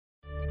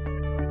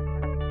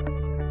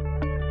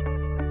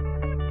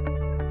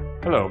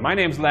Hello, my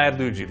name's Lad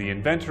Luigi, the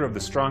inventor of the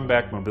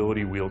Strongback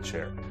Mobility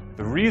wheelchair.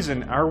 The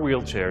reason our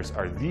wheelchairs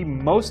are the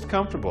most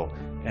comfortable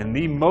and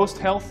the most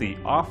healthy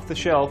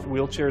off-the-shelf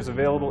wheelchairs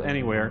available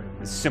anywhere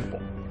is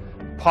simple: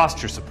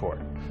 posture support.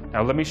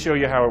 Now let me show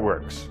you how it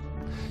works.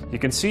 You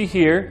can see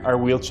here our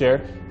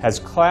wheelchair has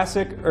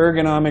classic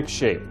ergonomic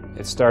shape.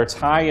 It starts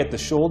high at the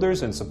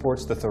shoulders and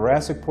supports the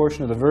thoracic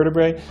portion of the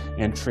vertebrae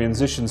and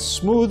transitions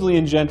smoothly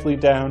and gently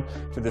down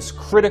to this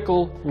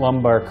critical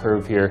lumbar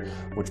curve here,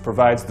 which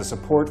provides the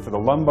support for the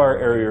lumbar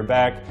area of your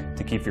back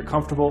to keep you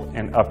comfortable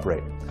and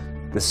upright.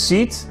 The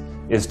seat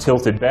is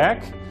tilted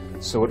back,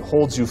 so it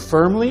holds you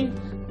firmly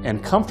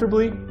and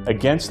comfortably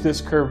against this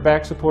curved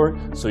back support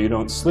so you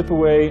don't slip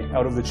away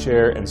out of the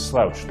chair and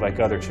slouch like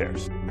other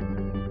chairs.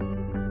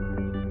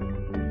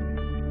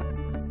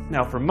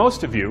 Now for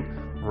most of you,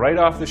 right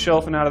off the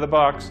shelf and out of the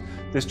box,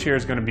 this chair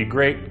is going to be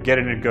great, get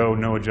in and go,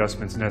 no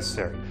adjustments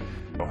necessary.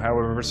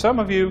 However, for some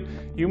of you,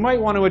 you might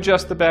want to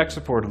adjust the back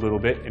support a little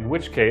bit, in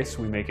which case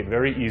we make it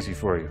very easy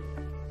for you.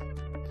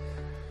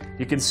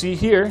 You can see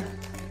here,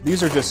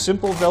 these are just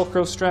simple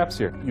Velcro straps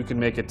here. You can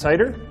make it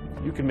tighter,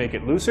 you can make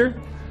it looser,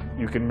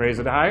 you can raise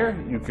it higher,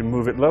 you can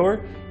move it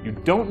lower. You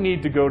don't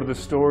need to go to the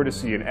store to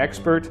see an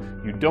expert.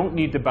 You don't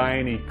need to buy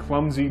any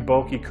clumsy,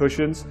 bulky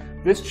cushions.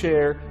 This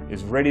chair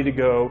is ready to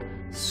go,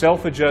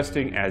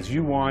 self-adjusting as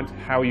you want,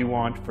 how you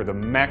want, for the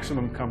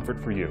maximum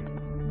comfort for you.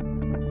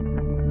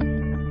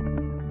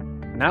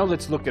 Now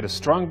let's look at a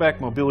Strongback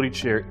Mobility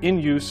chair in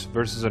use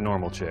versus a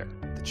normal chair.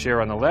 The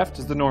chair on the left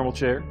is the normal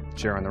chair. The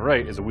chair on the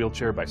right is a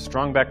wheelchair by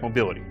Strongback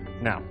Mobility.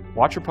 Now,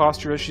 watch her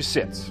posture as she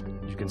sits.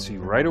 You can see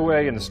right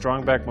away in the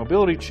Strongback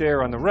Mobility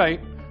chair on the right,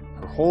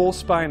 her whole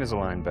spine is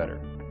aligned better.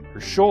 Her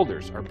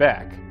shoulders are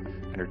back,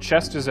 and her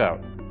chest is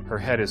out. Her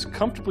head is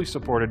comfortably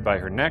supported by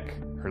her neck.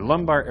 Her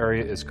lumbar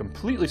area is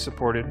completely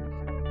supported.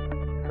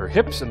 Her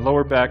hips and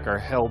lower back are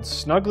held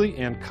snugly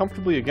and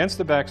comfortably against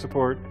the back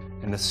support,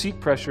 and the seat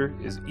pressure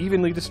is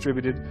evenly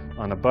distributed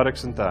on the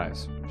buttocks and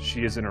thighs.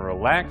 She is in a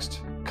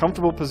relaxed,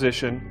 comfortable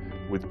position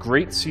with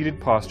great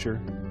seated posture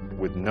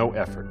with no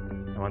effort.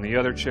 Now on the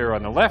other chair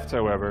on the left,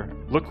 however,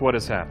 look what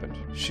has happened.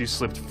 She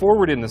slipped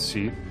forward in the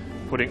seat,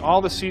 putting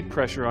all the seat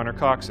pressure on her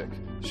coccyx.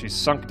 She's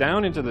sunk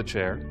down into the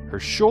chair, her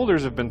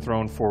shoulders have been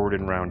thrown forward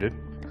and rounded,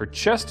 her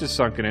chest is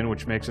sunken in,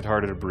 which makes it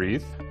harder to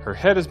breathe, her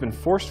head has been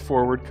forced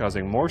forward,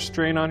 causing more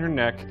strain on her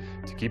neck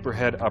to keep her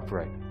head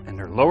upright, and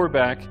her lower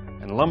back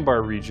and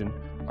lumbar region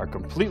are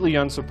completely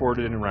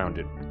unsupported and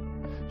rounded.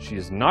 She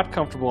is not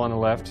comfortable on the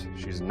left,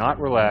 she's not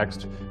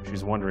relaxed,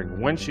 she's wondering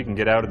when she can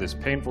get out of this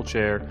painful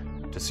chair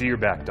to see your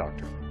back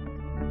doctor.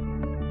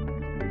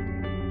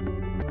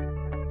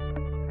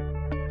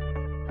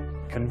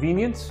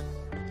 Convenience,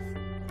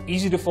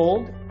 easy to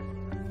fold,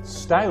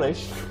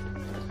 stylish,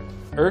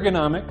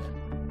 ergonomic,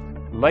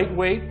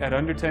 lightweight at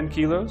under 10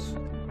 kilos,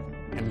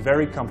 and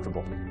very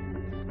comfortable.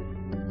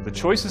 The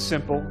choice is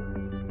simple,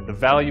 the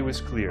value is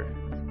clear.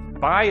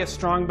 Buy a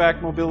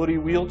Strongback Mobility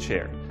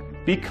wheelchair.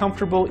 Be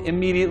comfortable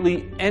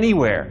immediately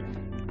anywhere.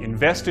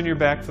 Invest in your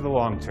back for the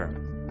long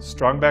term.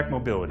 Strongback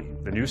Mobility,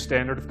 the new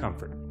standard of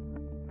comfort.